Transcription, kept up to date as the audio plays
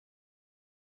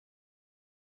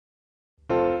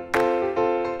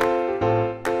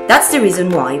That's the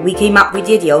reason why we came up with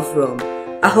the idea of Rome,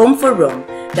 a home for Rome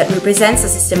that represents a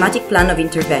systematic plan of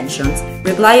interventions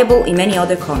replicable in many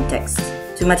other contexts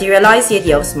to materialize the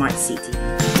idea of smart city.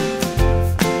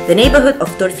 The neighborhood of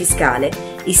Tor Fiscale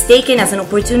is taken as an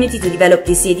opportunity to develop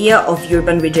this idea of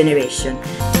urban regeneration.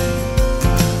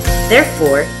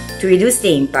 Therefore, to reduce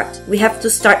the impact, we have to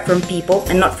start from people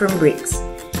and not from bricks.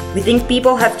 We think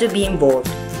people have to be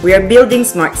involved. We are building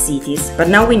smart cities, but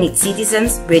now we need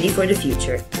citizens ready for the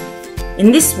future.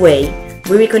 In this way,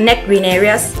 we reconnect green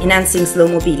areas, enhancing slow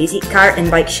mobility, car and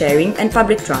bike sharing, and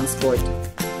public transport.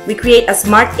 We create a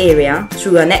smart area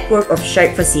through a network of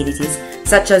shared facilities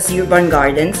such as urban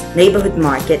gardens, neighborhood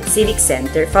market, civic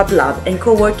center, fab lab, and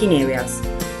co-working areas.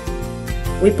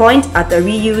 We point at the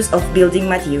reuse of building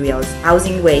materials,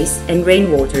 housing waste, and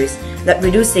rainwaters that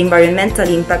reduce the environmental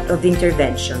impact of the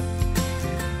intervention.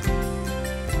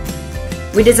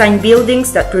 We design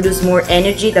buildings that produce more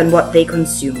energy than what they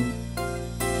consume.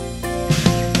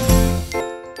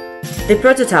 The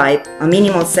prototype, a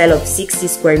minimal cell of 60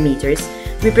 square meters,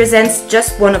 represents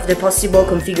just one of the possible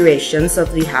configurations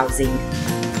of the housing.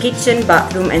 Kitchen,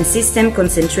 bathroom, and system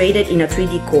concentrated in a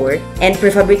 3D core and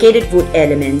prefabricated wood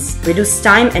elements reduce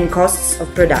time and costs of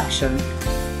production.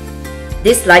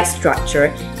 This light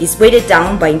structure is weighted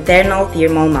down by internal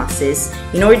thermal masses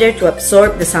in order to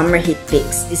absorb the summer heat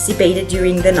peaks dissipated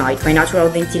during the night by natural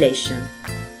ventilation.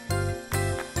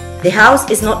 The house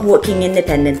is not working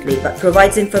independently but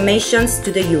provides information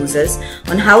to the users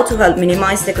on how to help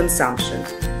minimize the consumption,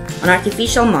 an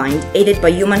artificial mind aided by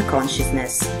human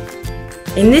consciousness.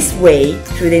 In this way,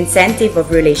 through the incentive of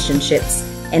relationships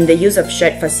and the use of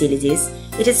shared facilities,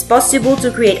 it is possible to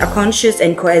create a conscious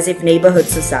and cohesive neighborhood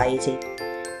society.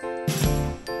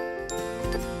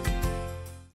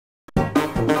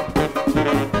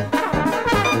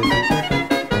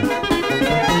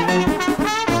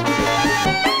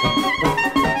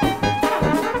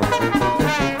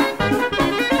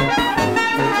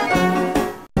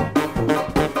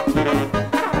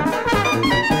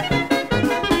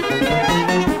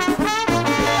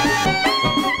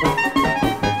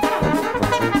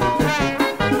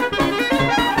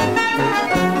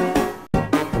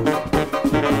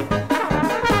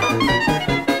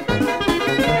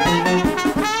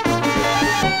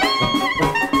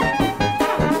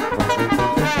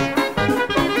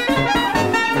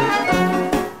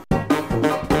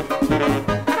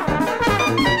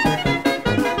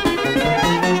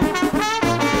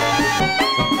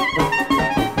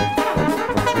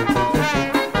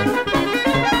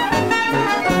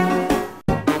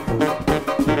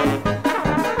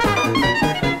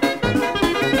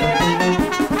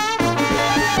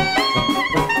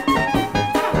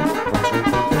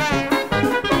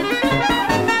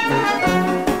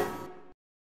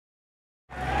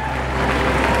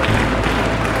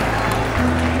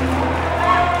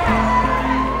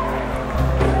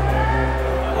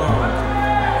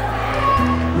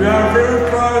 We are very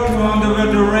proud to hand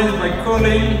over the reins by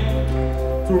calling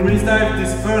to receive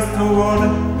this first award.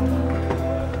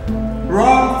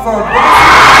 Rome for